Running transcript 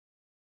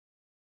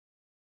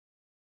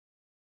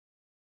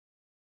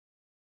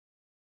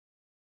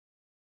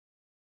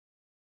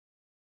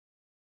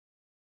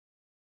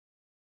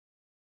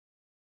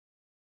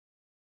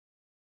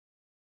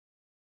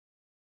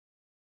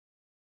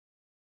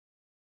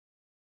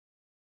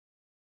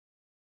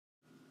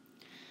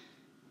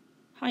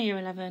Hi Year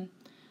 11.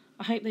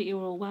 I hope that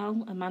you're all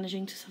well and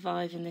managing to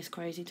survive in this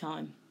crazy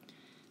time.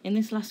 In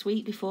this last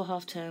week before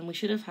half term, we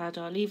should have had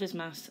our Leavers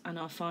Mass and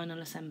our final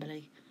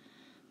assembly.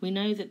 We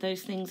know that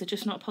those things are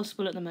just not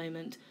possible at the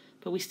moment,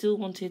 but we still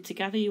wanted to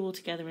gather you all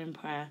together in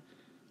prayer,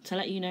 to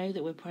let you know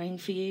that we're praying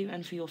for you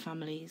and for your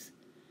families.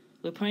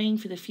 We're praying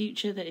for the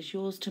future that is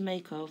yours to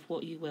make of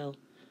what you will.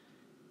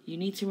 You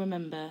need to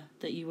remember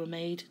that you were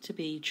made to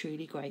be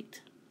truly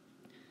great.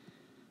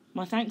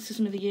 My thanks to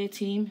some of the year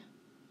team,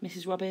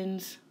 Mrs.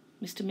 Robbins,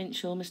 Mr.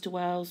 Minchell, Mr.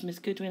 Wells, Ms.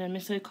 Goodwin and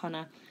Miss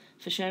O'Connor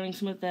for sharing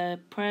some of their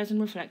prayers and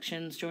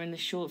reflections during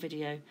this short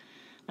video,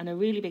 and a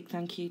really big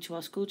thank you to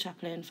our school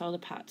chaplain, Father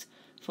Pat,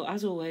 for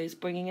as always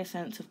bringing a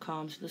sense of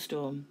calm to the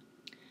storm.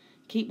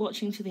 Keep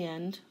watching to the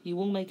end, you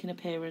will make an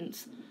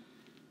appearance.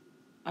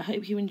 I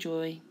hope you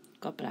enjoy.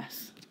 God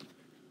bless.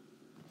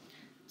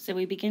 So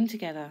we begin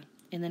together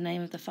in the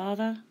name of the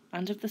Father,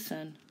 and of the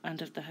Son,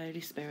 and of the Holy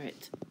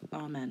Spirit.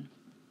 Amen.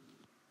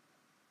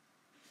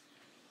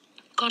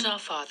 God our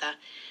Father,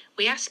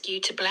 we ask you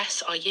to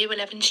bless our Year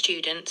 11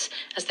 students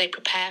as they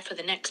prepare for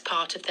the next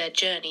part of their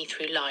journey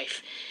through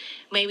life.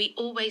 May we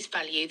always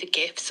value the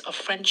gifts of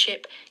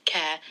friendship,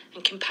 care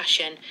and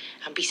compassion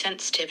and be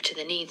sensitive to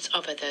the needs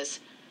of others.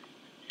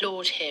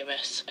 Lord, hear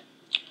us.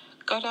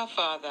 God our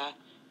Father,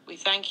 we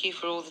thank you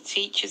for all the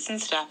teachers and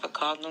staff at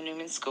Cardinal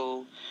Newman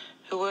School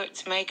who work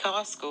to make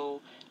our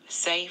school a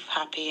safe,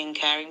 happy and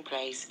caring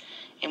place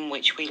in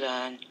which we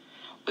learn.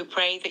 We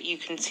pray that you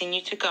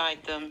continue to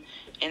guide them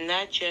in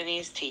their journey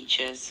as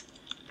teachers.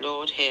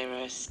 Lord, hear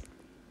us.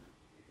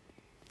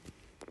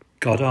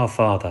 God our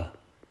Father,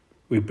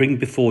 we bring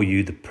before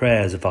you the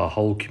prayers of our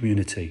whole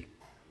community.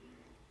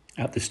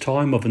 At this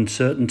time of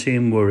uncertainty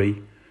and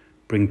worry,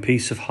 bring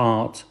peace of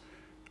heart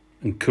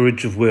and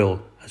courage of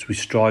will as we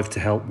strive to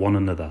help one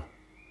another.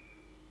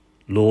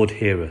 Lord,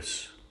 hear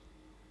us.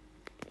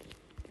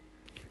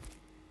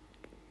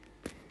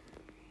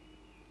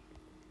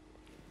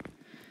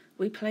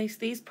 We place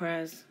these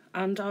prayers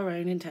and our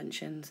own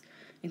intentions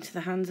into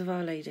the hands of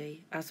Our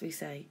Lady as we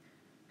say,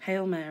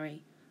 Hail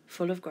Mary,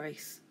 full of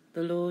grace,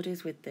 the Lord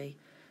is with thee.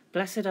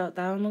 Blessed art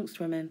thou amongst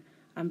women,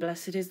 and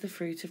blessed is the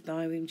fruit of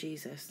thy womb,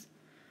 Jesus.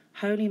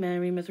 Holy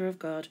Mary, Mother of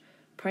God,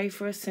 pray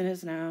for us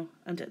sinners now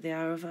and at the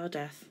hour of our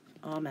death.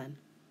 Amen.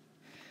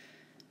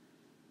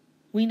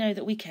 We know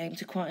that we came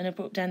to quite an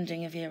abrupt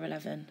ending of Year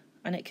 11,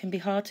 and it can be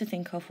hard to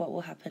think of what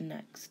will happen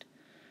next.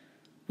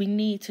 We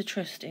need to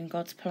trust in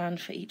God's plan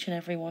for each and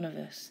every one of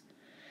us.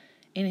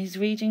 In his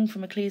reading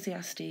from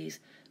Ecclesiastes,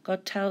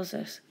 God tells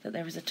us that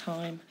there is a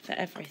time for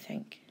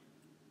everything.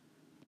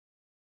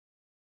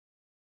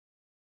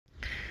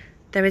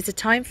 There is a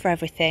time for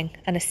everything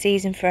and a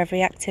season for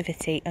every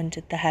activity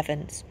under the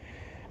heavens.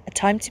 A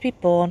time to be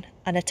born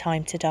and a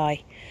time to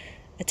die.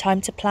 A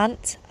time to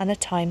plant and a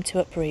time to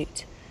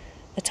uproot.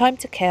 A time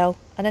to kill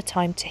and a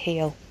time to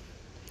heal.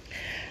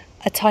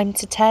 A time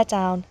to tear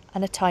down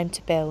and a time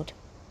to build.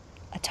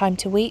 A time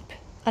to weep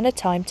and a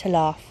time to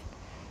laugh.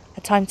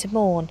 A time to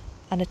mourn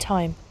and a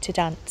time to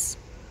dance.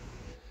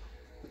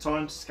 A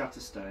time to scatter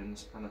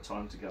stones and a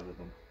time to gather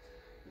them.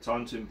 A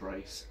time to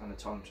embrace and a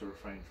time to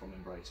refrain from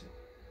embracing.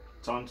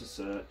 A time to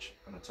search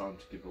and a time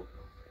to give up.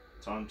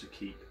 A time to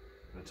keep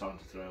and a time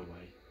to throw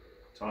away.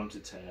 A time to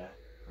tear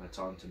and a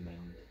time to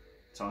mend.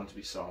 A time to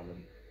be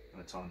silent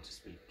and a time to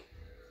speak.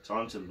 A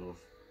time to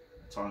love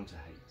and a time to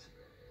hate.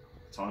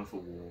 A time for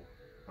war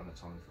and a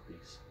time for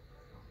peace.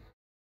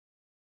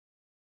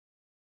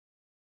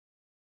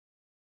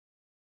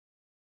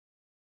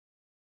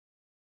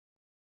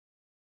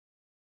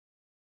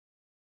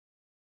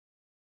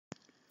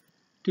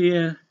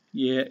 Dear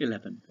Year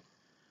 11,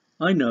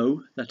 I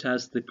know that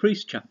as the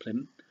priest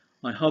chaplain,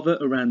 I hover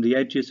around the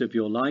edges of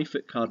your life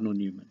at Cardinal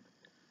Newman,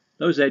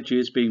 those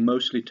edges being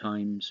mostly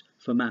times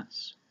for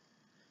Mass.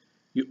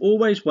 You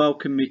always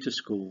welcome me to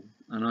school,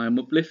 and I am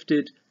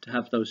uplifted to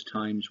have those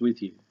times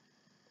with you.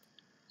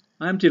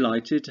 I am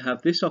delighted to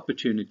have this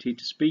opportunity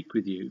to speak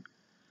with you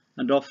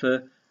and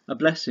offer a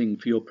blessing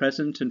for your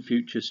present and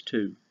futures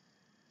too.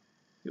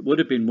 It would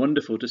have been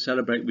wonderful to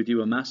celebrate with you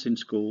a Mass in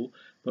school,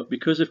 but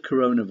because of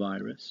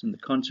coronavirus and the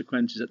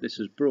consequences that this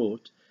has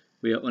brought,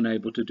 we are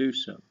unable to do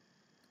so.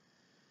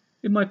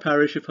 In my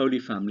parish of Holy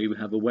Family, we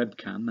have a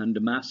webcam and a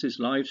Mass is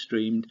live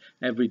streamed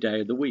every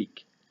day of the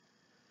week.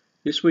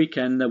 This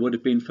weekend there would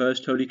have been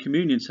First Holy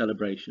Communion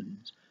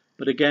celebrations,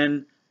 but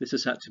again this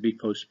has had to be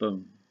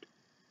postponed.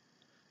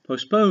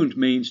 Postponed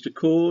means to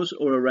cause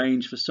or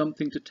arrange for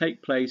something to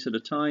take place at a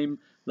time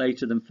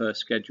later than first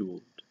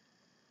scheduled.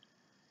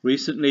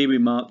 Recently we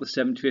marked the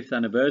 75th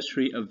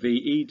anniversary of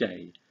VE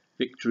Day,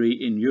 Victory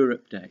in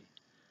Europe Day,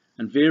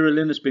 and Vera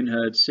Lynn has been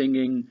heard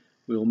singing,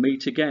 "We'll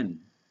meet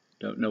again.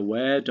 Don't know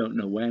where, don't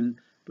know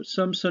when, but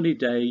some sunny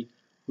day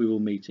we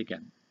will meet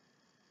again."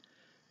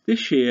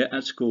 This year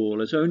at school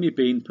has only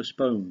been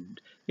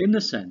postponed in the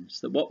sense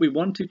that what we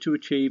wanted to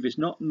achieve is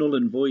not null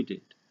and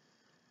voided,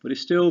 but is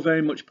still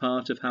very much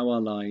part of how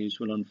our lives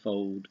will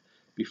unfold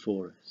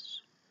before us.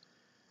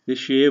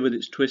 This year, with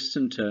its twists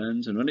and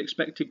turns and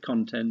unexpected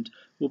content,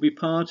 will be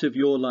part of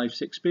your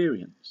life's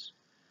experience.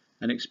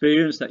 an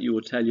experience that you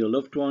will tell your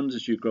loved ones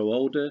as you grow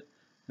older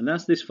and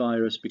as this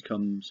virus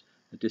becomes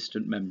a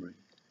distant memory.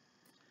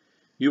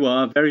 You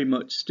are very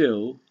much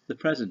still the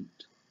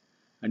present,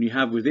 and you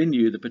have within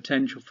you the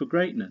potential for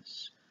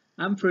greatness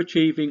and for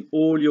achieving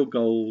all your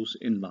goals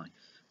in life.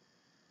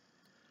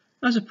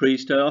 As a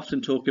priest, I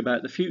often talk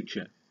about the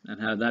future and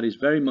how that is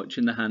very much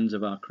in the hands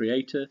of our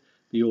Creator,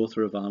 the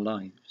author of our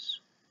lives.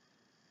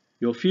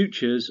 Your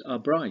futures are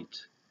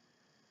bright,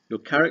 your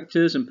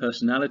characters and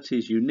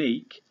personalities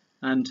unique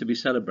and to be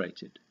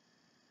celebrated.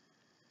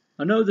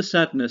 I know the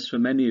sadness for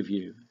many of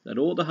you that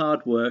all the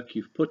hard work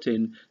you've put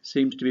in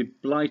seems to be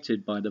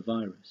blighted by the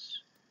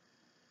virus.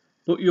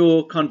 But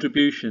your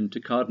contribution to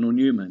Cardinal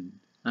Newman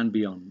and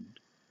beyond,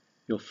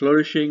 your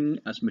flourishing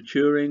as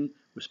maturing,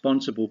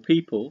 responsible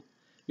people,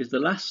 is the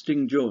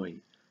lasting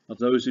joy of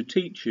those who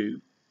teach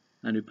you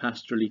and who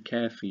pastorally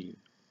care for you.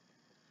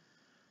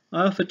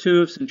 I offer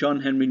 2 of St.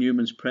 John Henry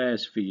Newman's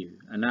prayers for you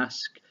and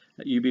ask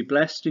that you be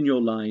blessed in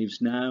your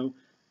lives now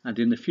and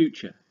in the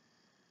future.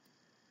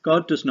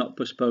 God does not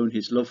postpone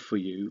his love for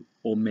you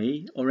or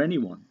me or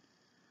anyone.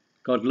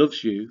 God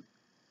loves you,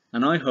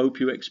 and I hope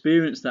you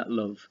experience that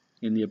love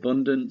in the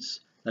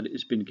abundance that it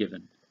has been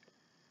given.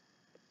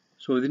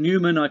 So with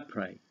Newman I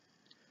pray,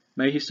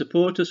 may he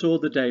support us all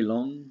the day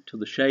long, till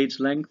the shades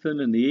lengthen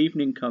and the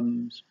evening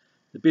comes,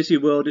 the busy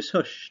world is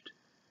hushed,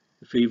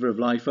 the fever of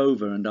life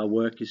over and our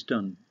work is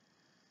done.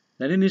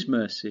 Then in his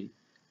mercy,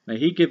 may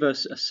he give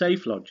us a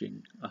safe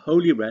lodging, a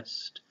holy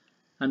rest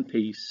and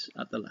peace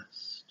at the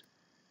last.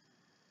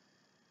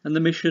 And the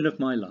mission of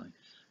my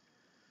life.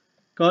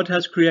 God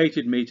has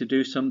created me to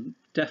do some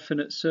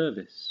definite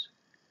service.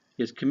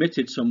 He has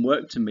committed some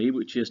work to me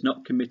which he has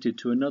not committed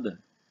to another.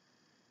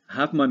 I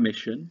have my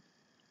mission.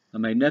 I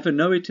may never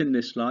know it in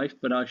this life,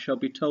 but I shall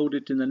be told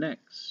it in the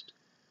next.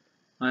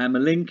 I am a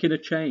link in a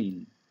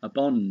chain, a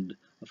bond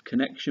of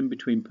connection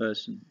between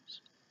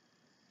persons.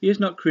 He has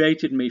not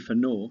created me for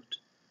naught.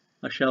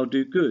 I shall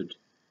do good.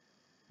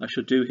 I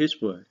shall do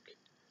his work.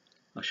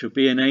 I shall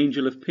be an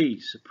angel of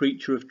peace, a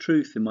preacher of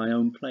truth in my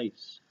own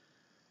place,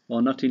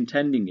 while not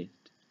intending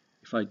it,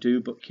 if I do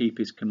but keep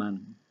his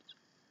commandments.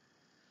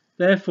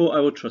 Therefore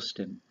I will trust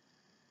him.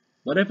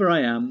 Whatever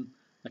I am,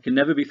 I can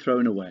never be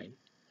thrown away.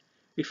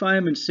 If I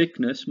am in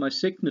sickness, my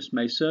sickness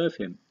may serve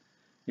him.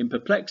 In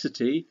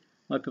perplexity,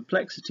 my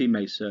perplexity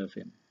may serve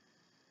him.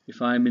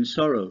 If I am in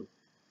sorrow,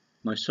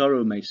 my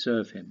sorrow may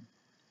serve him.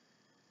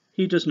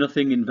 He does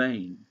nothing in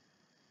vain.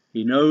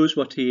 He knows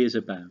what he is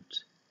about.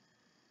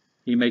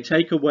 He may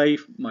take away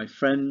my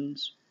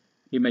friends,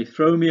 he may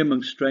throw me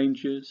among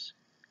strangers,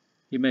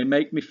 he may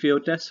make me feel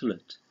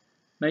desolate,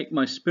 make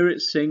my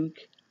spirit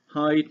sink,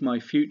 hide my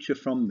future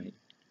from me.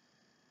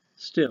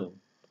 Still,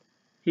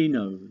 he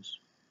knows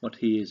what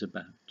he is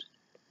about.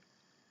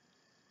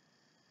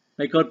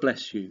 May God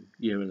bless you,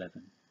 Year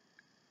 11.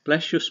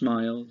 Bless your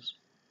smiles,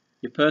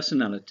 your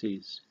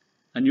personalities,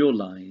 and your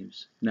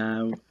lives,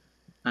 now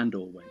and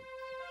always.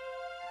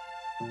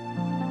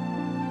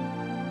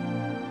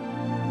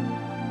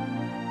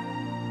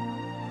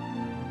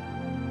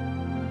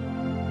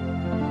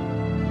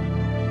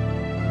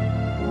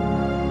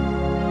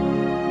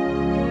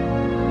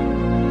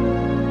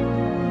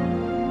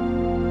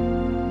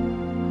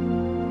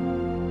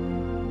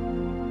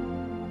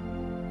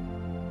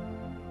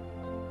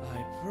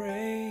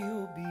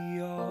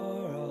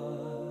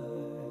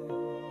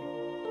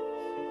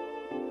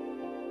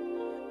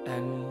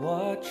 And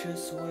watch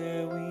us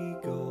where we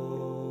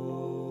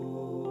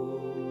go,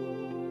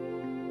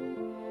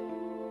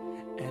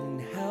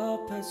 and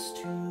help us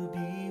to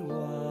be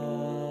wise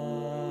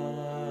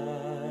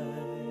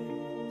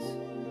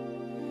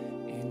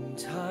in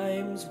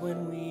times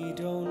when we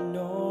don't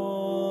know.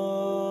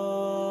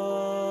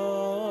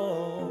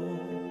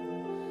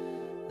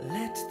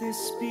 Let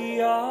this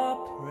be our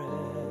prayer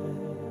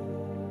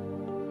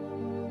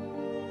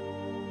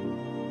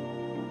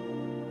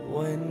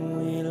when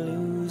we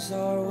lose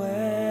our way.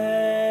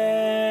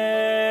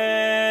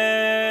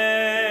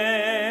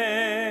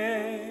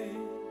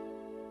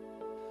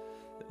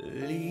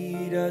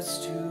 Lead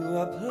us to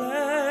a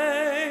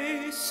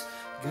place,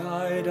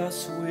 guide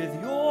us with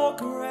your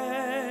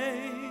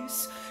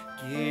grace,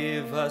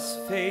 give us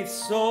faith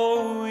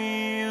so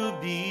we'll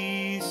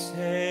be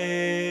saved.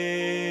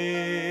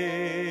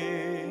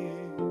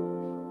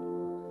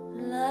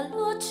 La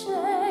luce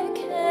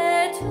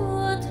che tu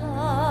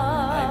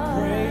dai, I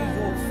pray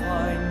you'll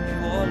find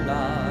your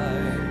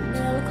light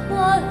nel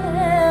cuore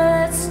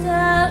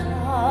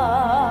resterà,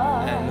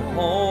 and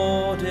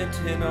hold it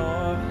in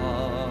our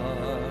hearts.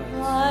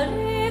 a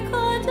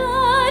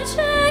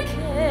ricordarci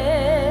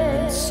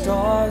che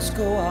Stars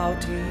go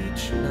out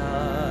each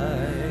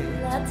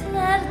night. la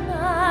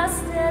terra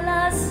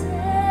stella sei,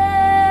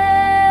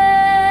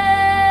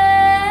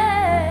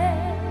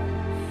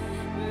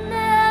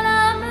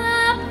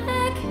 nell'amor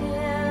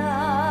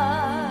pregherà.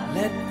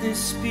 Let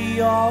this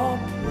be our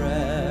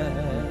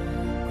prayer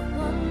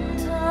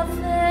Quanta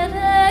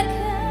fede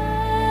che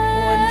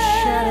when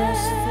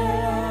shadows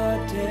fill our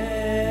days.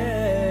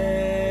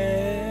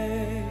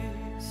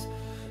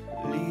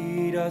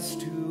 Lead us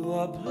to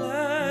a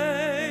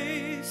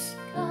place.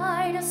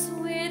 Guide us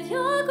with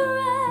your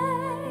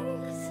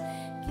grace.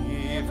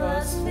 Give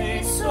us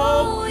faith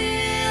so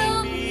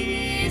we'll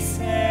be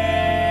safe.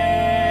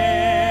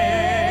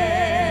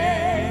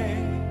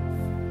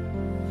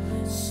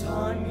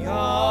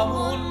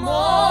 Sogniamo un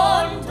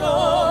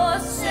mondo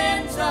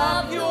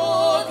senza più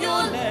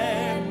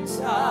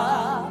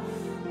violenza,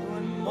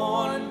 un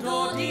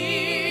mondo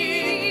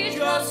di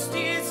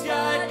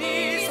giustizia e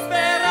di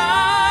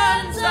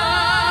speranza.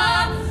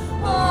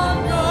 Oh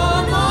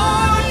no, no,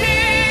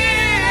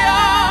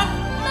 dia,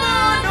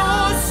 mano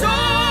su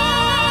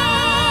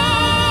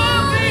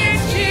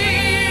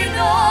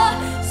vicino,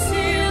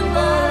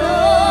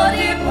 simbolo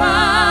di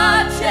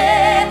pace,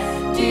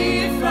 di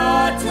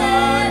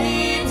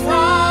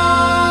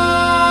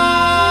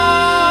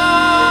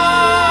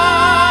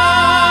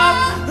fraternità.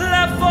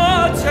 La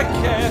forza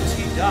che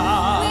ti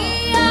dà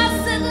We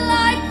ask that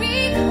light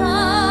be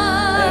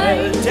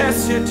kind il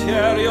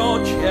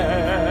desiderio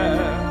c'è.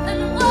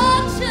 and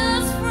watch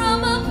us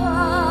from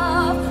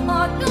above.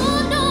 Oh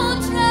no, no,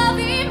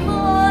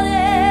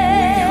 Travimore.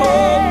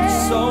 Hope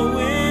so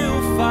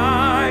we'll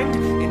find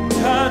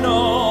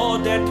eternal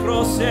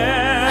dentro sé.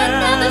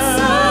 Another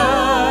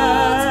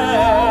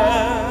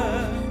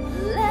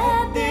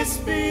Let This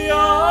be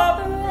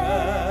our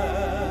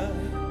prayer,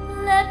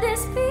 Let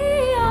this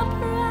be our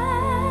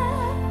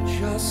prayer.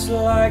 just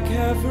like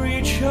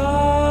every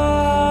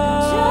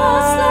child.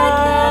 Just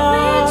like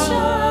every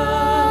child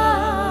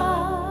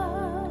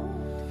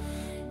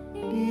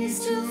needs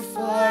to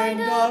find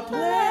a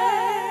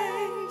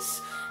place.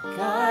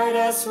 Guide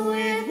us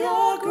with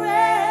your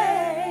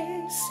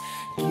grace.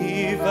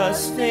 Give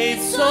us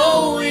faith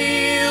so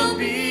we'll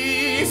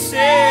be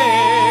saved.